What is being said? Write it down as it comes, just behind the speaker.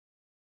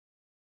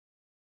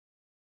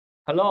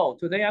Hello,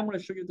 today I'm going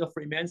to show you the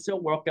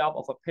 3Mensio workup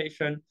of a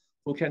patient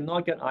who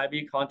cannot get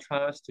IV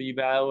contrast to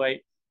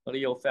evaluate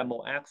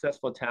femoral access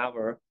for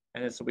TAVR,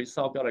 and as a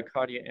result got a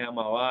cardiac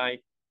MRI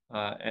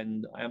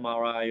and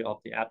MRI of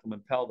the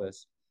abdomen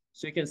pelvis.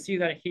 So you can see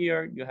that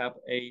here you have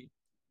a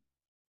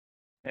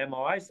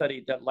MRI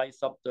study that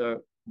lights up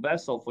the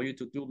vessel for you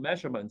to do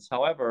measurements.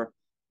 However,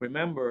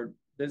 remember,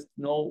 there's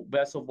no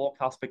vessel wall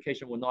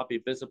calcification will not be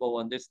visible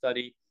on this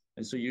study,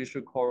 and so you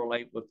should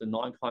correlate with the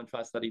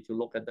non-contrast study to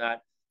look at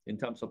that in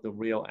terms of the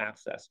real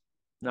access.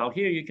 Now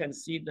here you can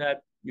see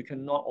that you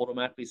cannot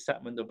automatically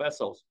segment the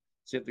vessels.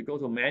 So you have to go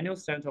to manual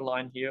center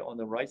line here on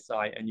the right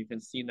side, and you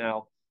can see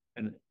now,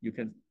 and you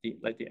can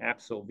like the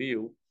axial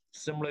view,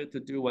 similar to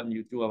do when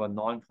you do have a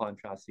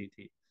non-contrast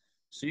CT.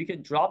 So you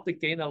can drop the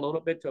gain a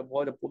little bit to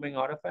avoid a booming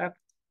artifact.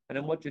 And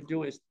then what you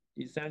do is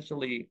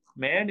essentially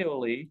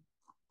manually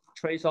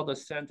trace out the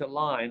center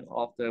line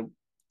of the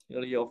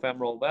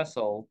iliofemoral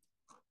vessel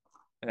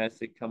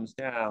as it comes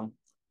down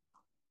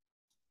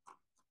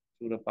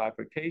to the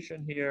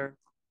bifurcation here,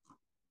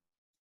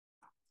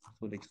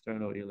 to the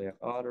external iliac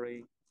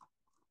artery.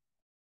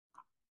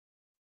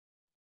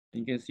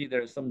 You can see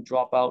there's some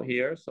dropout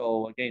here.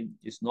 So again,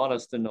 it's not a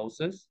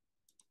stenosis,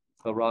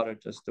 but rather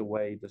just the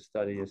way the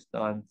study is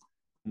done.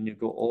 And you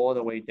go all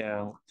the way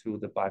down to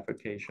the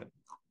bifurcation,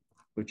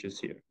 which is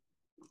here.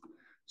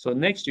 So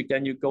next,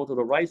 you go to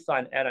the right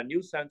side and add a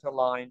new center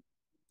line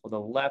for the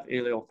left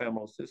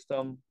iliofemoral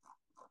system.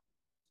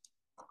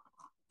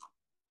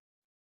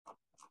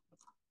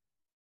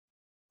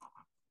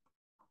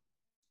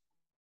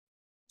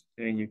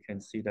 And you can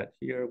see that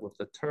here with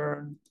the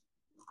turn.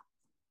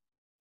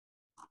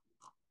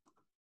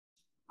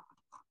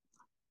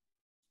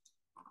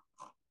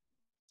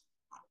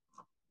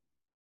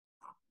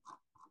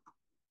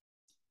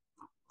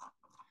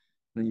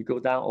 Then you go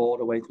down all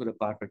the way to the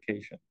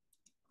bifurcation.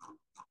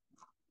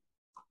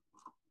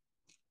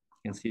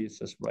 You can see it's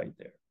just right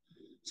there.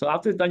 So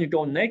after done, you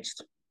go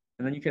next,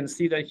 and then you can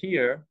see that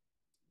here,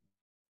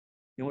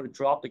 you want to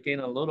drop the gain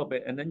a little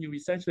bit, and then you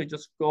essentially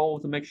just go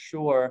to make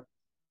sure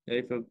that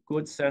if a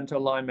good center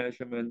line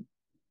measurement,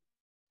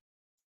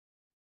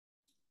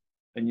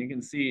 and you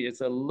can see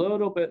it's a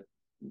little bit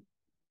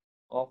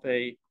of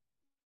a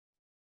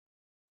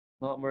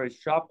not very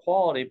sharp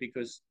quality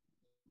because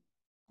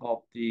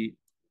of the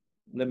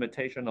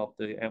limitation of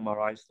the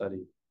MRI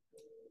study.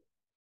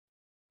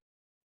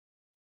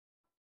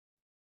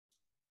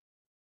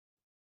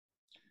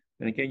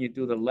 And again, you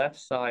do the left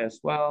side as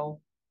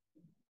well.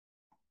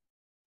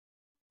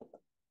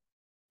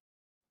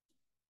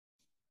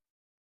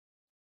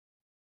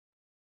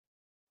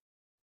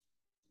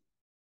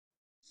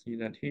 See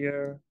that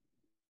here.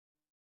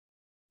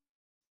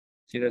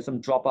 See, there's some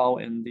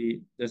dropout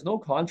in there's no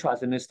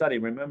contrast in this study,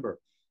 remember.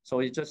 So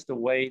it's just the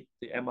way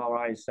the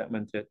MRI is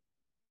segmented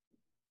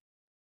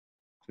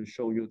to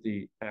show you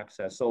the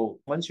access. So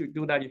once you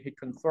do that, you hit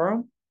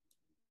confirm.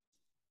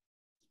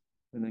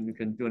 And then you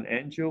can do an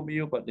angio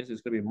view, but this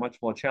is going to be much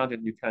more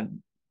challenging. You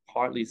can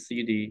hardly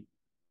see the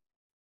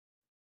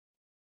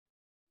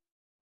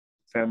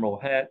femoral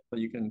head, but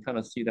you can kind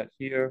of see that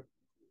here.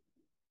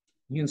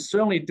 You can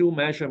certainly do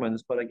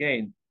measurements, but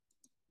again,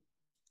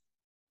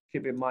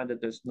 keep in mind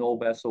that there's no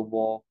vessel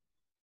wall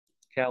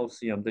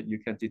calcium that you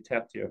can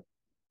detect here.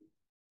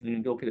 And you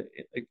can look at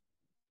it,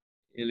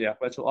 iliac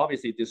vessel.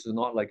 Obviously, this is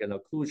not like an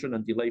occlusion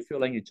and delay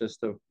filling. It's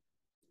just the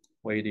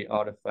way the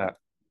artifact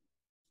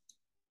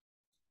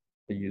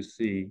that you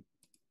see.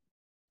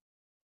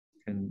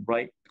 You can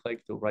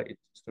right-click to right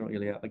external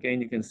iliac. Again,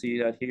 you can see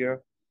that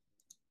here.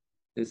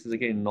 This is,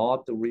 again,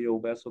 not the real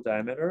vessel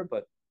diameter,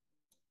 but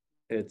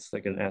it's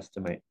like an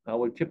estimate. I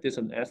will keep this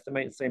an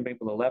estimate. Same thing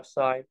for the left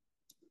side.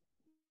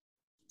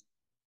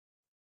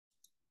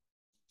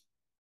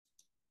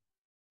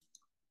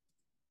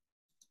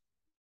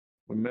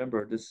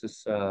 Remember, this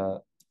is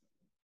an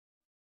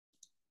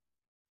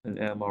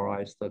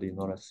MRI study,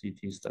 not a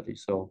CT study.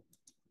 So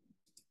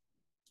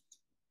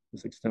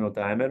this external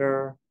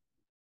diameter,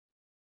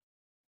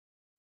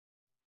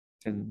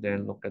 and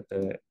then look at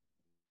the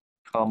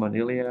common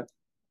iliac.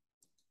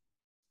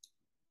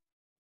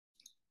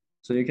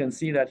 So you can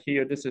see that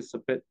here, this is a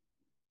bit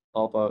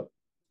of a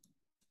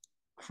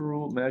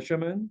crude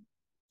measurement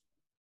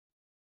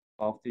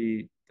of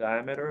the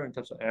diameter in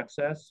terms of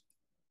access.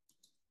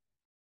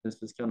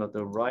 This is kind of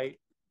the right.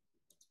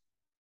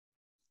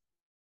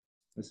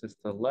 This is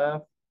the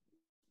left.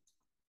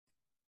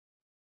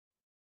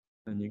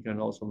 And you can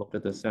also look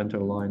at the center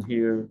line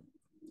here.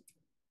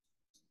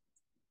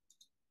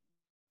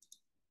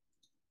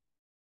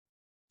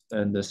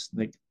 And the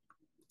snake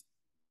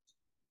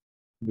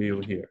view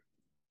here.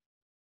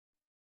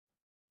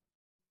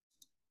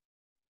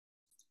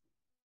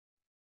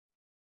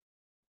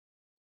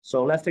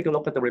 So let's take a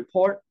look at the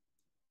report.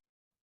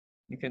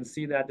 You can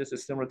see that this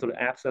is similar to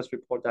the access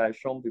report that I've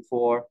shown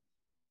before.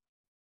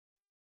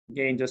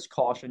 Again, just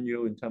caution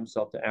you in terms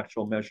of the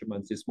actual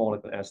measurements. It's more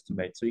like an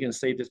estimate. So you can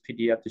save this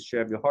PDF to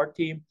share with your heart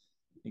team.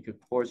 You can, of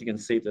course, you can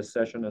save the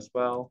session as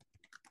well.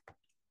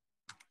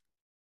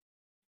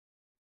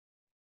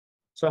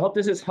 So I hope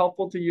this is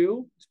helpful to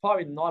you. It's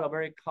probably not a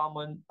very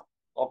common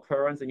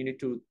occurrence and you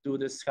need to do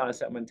this kind of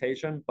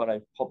segmentation, but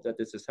I hope that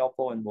this is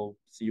helpful and we'll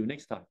see you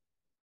next time.